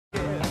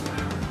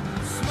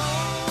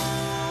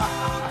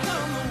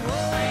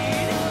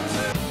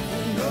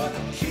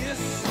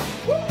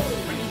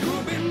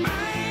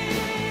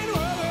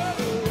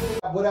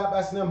What up,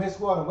 S&M Hit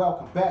Squad, and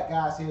welcome back,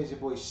 guys. Here's your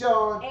boy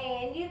Sean.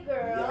 And your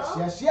girl.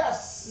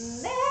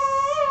 Yes. Mel.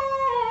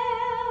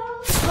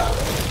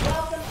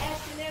 Welcome,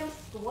 S&M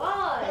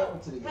Squad.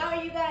 How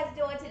are you guys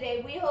doing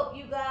today? We hope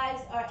you guys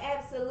are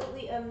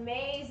absolutely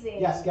amazing.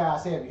 Yes,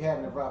 guys. Hey, if you're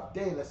having a rough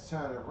day, let's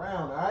turn it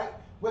around, all right?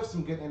 With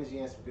some good energy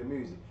and some good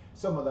music.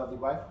 So, my lovely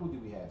wife, who do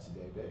we have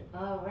today, babe?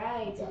 All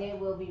right. Today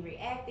we'll be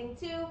reacting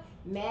to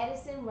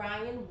Madison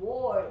Ryann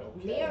Ward,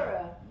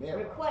 Mirror,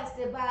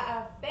 requested by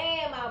our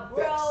fam, our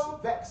bro,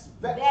 Vex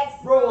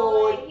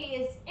Roy. He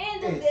is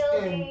in the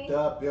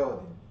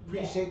building.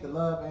 Appreciate the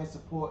love and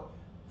support.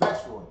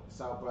 Vex Roy. It's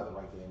our brother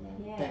right there,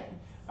 man. Yeah. Thank you.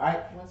 All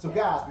right. So,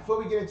 guys, before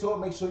we get into it,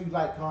 make sure you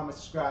like, comment,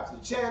 subscribe to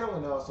the channel,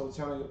 and also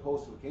turn on your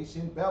post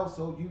notification bell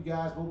so you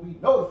guys will be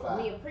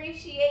notified. We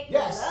appreciate the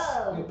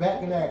love. We're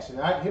back in action.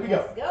 All right, here we go.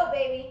 Let's go,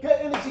 baby. Good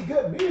energy,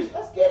 good music.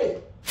 Let's get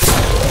it.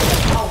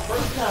 Our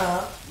first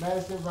time,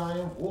 Madison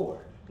Ryann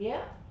Ward.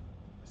 Yeah.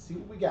 Let's see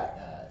what we got,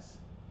 guys.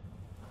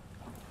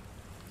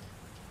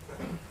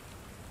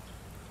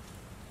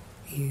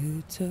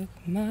 You took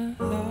my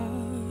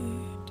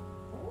heart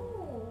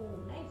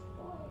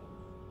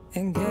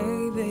and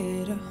gave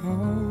it a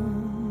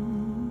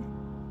home.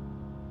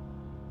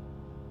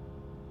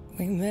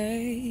 We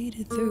made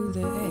it through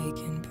the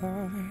aching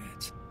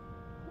parts,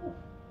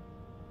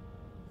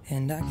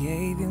 and I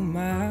gave you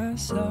my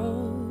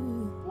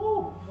soul.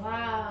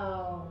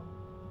 Wow.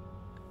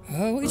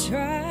 Oh, we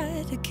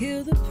tried to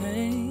kill the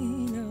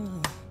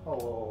pain.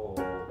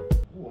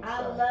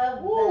 I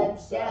love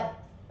the depth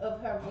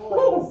of her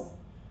voice.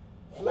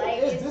 Like,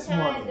 it's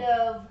kind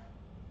of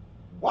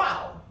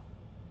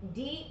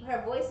deep.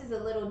 Her voice is a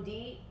little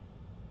deep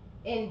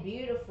and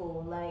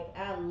beautiful. Like,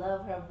 I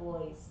love her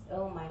voice.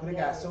 Oh my god. But it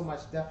got so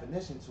much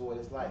definition to it.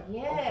 It's like,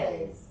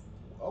 yes.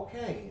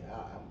 Okay,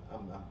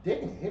 I'm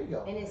digging it. Here we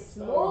go. And it's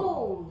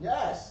smooth.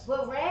 Yes.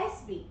 But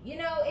raspy. You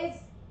know,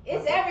 it's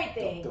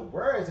everything. The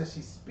words that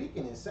she's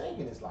speaking and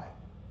singing is like,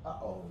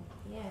 uh-oh.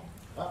 Yeah.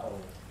 Uh-oh.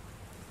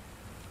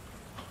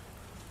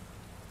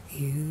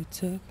 You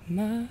took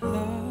my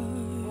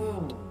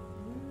heart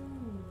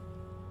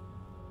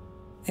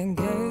and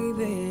gave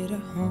it a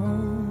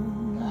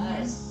home.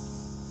 Nice.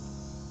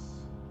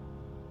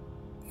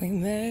 We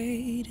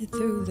made it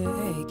through the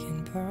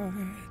aching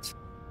parts,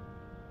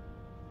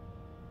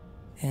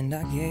 and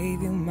I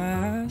gave you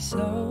my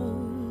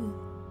soul.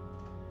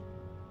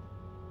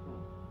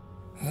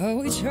 Oh,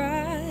 we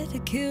tried to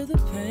kill the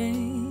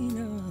pain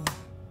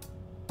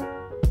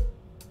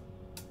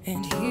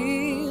and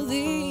heal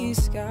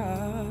these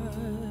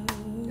scars.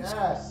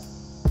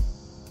 Yes.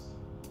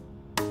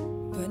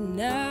 But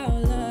now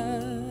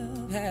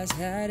love has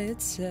had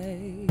its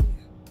say,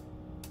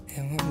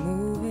 and we're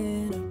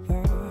moving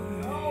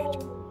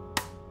apart.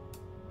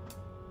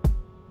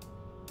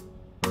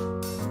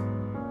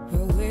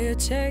 But we're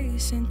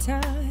chasing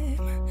time,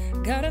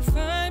 gotta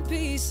find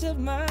peace of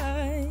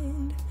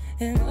mind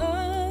and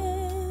understand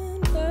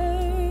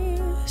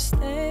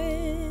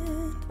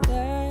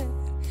that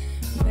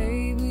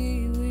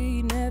maybe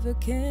we never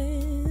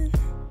can.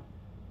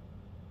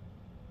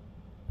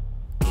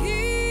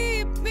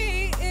 Keep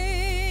me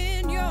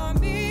in your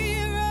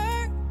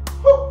mirror,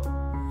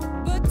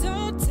 but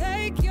don't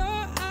take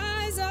your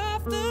eyes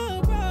off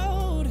the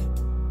road.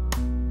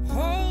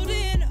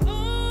 Holding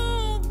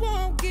on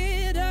won't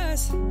get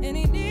us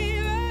any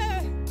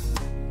nearer,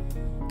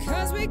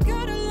 'cause we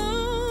got a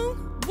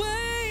long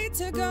way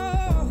to go.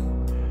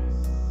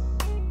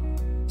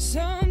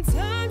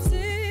 Sometimes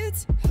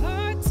it's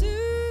hard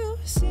to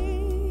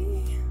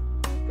see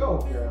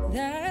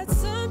that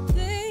some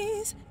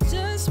things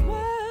just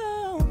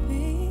won't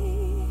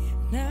be.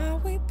 Now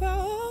we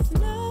both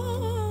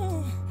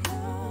know,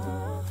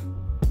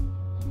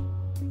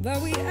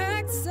 but we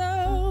act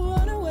so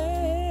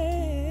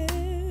unaware.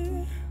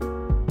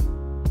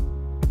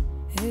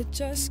 It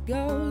just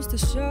goes to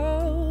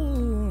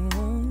show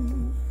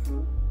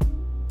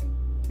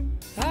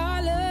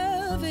our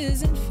love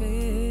isn't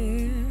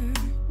fair.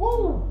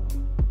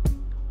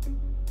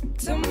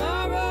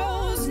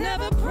 Tomorrow's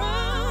never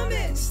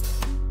promised.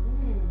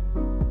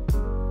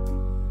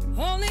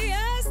 Only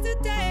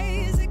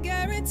yesterday is a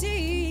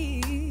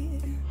guarantee.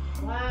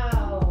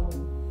 Wow.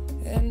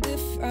 And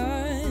if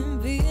I'm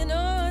being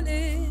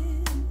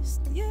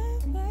honest, yeah,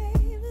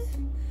 baby,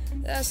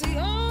 that's the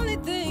only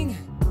thing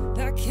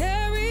that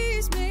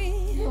carries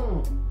me.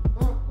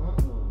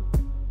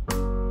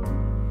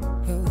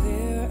 But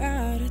we're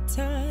out of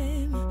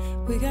time.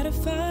 We gotta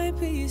find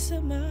peace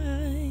of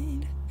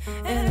mind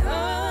and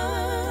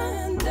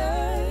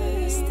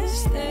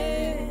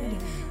understand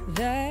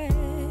that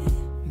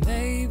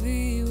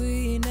maybe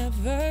we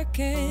never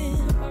can.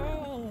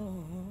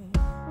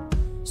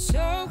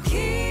 So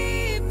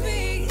keep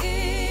me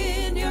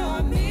in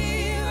your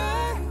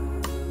mirror,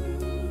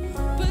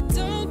 but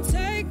don't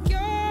take your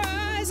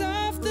eyes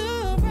off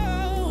the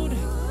road.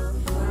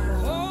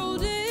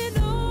 Holding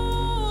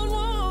on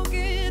won't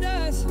get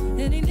us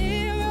any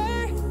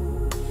nearer,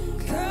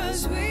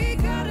 'cause we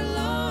got a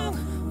long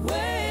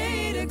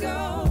way to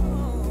go.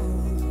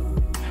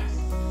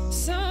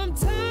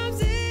 Sometimes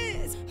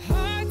it's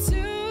hard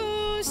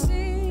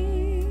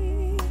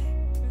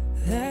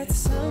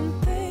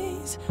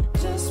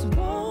just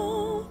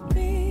won't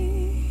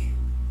be.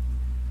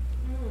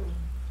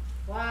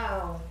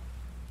 Wow.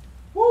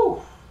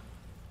 Woo!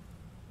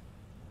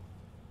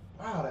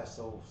 Wow, that's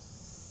so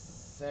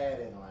sad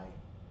and like.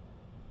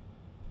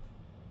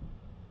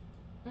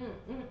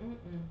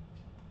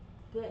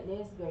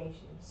 Goodness gracious.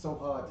 So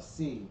hard to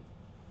see,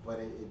 but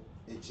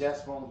it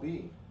just won't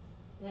be.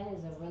 That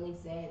is a really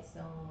sad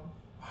song.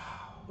 Wow.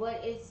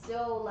 But it's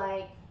still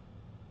like,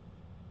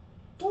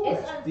 Ooh,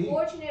 it's that's deep.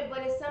 unfortunate, but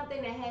it's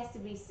something that has to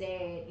be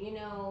said. You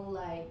know,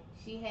 like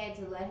she had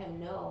to let him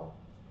know.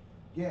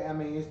 Yeah, I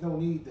mean, there's no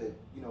need to,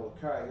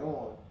 carry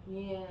on.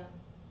 Yeah,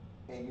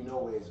 And you know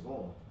where it's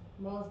going.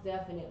 most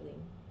definitely.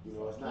 You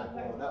know, it's not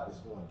going up, it's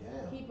going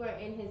down. Keep her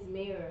in his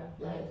mirror.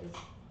 Yeah. Like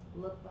just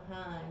look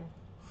behind.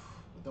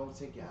 But don't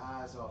take your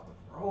eyes off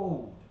the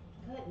road.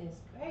 Goodness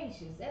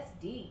gracious, that's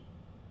deep.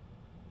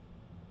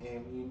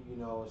 And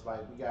it's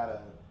like we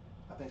gotta.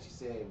 I think she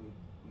said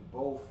we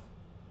both,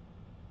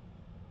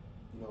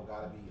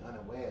 gotta be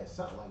unaware,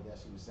 something like that.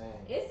 She was saying.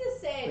 It's a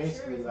sad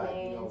Basically, truth, like,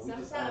 man. we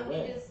just Sometimes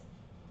unaware.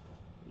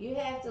 you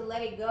have to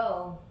let it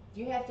go.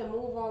 You have to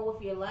move on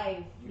with your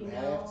life. You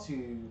know? have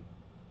to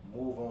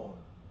move on.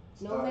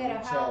 No Start a new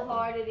matter how chapter.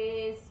 hard it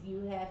is,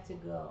 you have to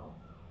go.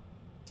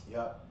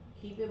 Yep.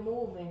 Keep it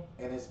moving.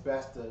 And it's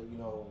best to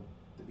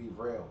be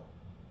real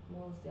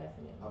Most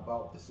definitely.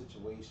 about the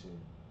situation.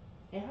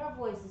 And her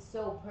voice is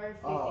so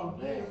perfect Oh, and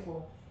beautiful.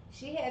 man.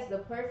 She has the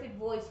perfect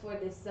voice for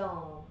this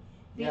song.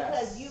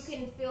 Because Yes. you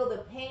can feel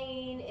the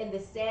pain and the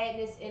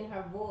sadness in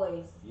her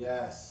voice.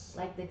 Yes.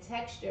 Like the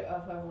texture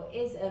of her voice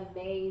is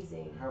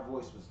amazing. Her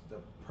voice was the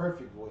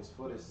perfect voice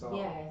for this song.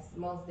 Yes,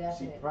 most She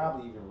definitely.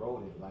 probably even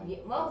wrote it. Like, Yeah,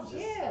 it most-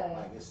 was just, yeah.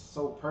 like, it's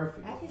so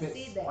perfect. I It can fits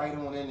see that. right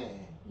on in there.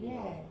 you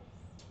know. Yes.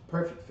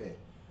 Perfect fit.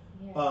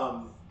 Yes.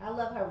 I I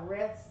love her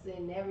riffs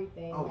and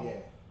everything. Oh,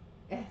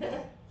 yeah. Yeah.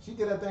 She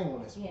did her thing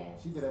on this one.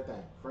 Yes. She did her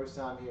thing. First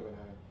time hearing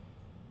her.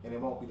 And it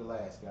won't be the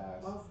last,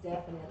 guys. Most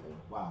definitely.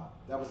 Wow.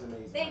 That was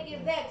amazing. Thank you,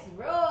 right there. Vex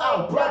Roy.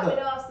 Oh, brother.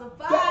 Dropping off some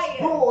Vex fire.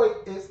 Roy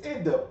is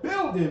in the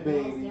building,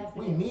 baby. We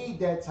definitely. need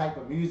that type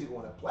of music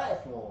on a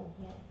platform.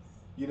 Yes,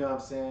 You know what I'm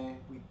saying?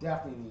 We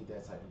definitely need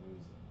that type of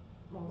music.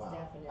 most Wow.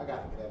 definitely. I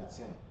got to get out of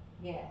 10.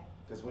 Yeah.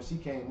 Because when she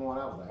came on,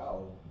 I was like,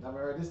 oh, never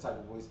heard this type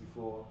of voice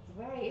before.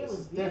 Right. It This was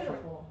is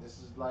different. beautiful. This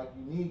is like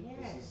unique.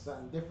 Yes. This is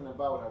something different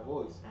about her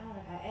voice.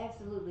 I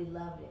absolutely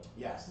loved it.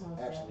 Yes,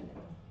 Most absolutely.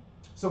 definitely.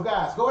 So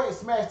guys, go ahead and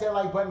smash that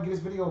like button, give this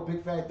video a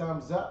big fat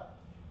thumbs up,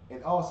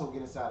 and also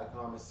get inside the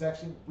comment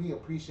section. We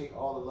appreciate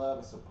all the love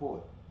and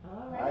support.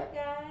 All right,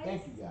 guys.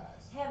 Thank you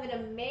guys. Have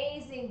an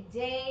amazing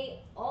day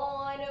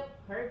on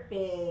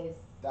purpose.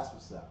 That's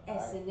what's up. all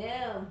right?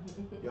 S&M.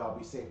 Y'all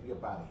be safe. We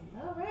up out of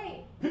here. All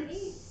right.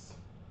 Peace.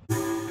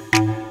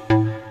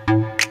 Peace.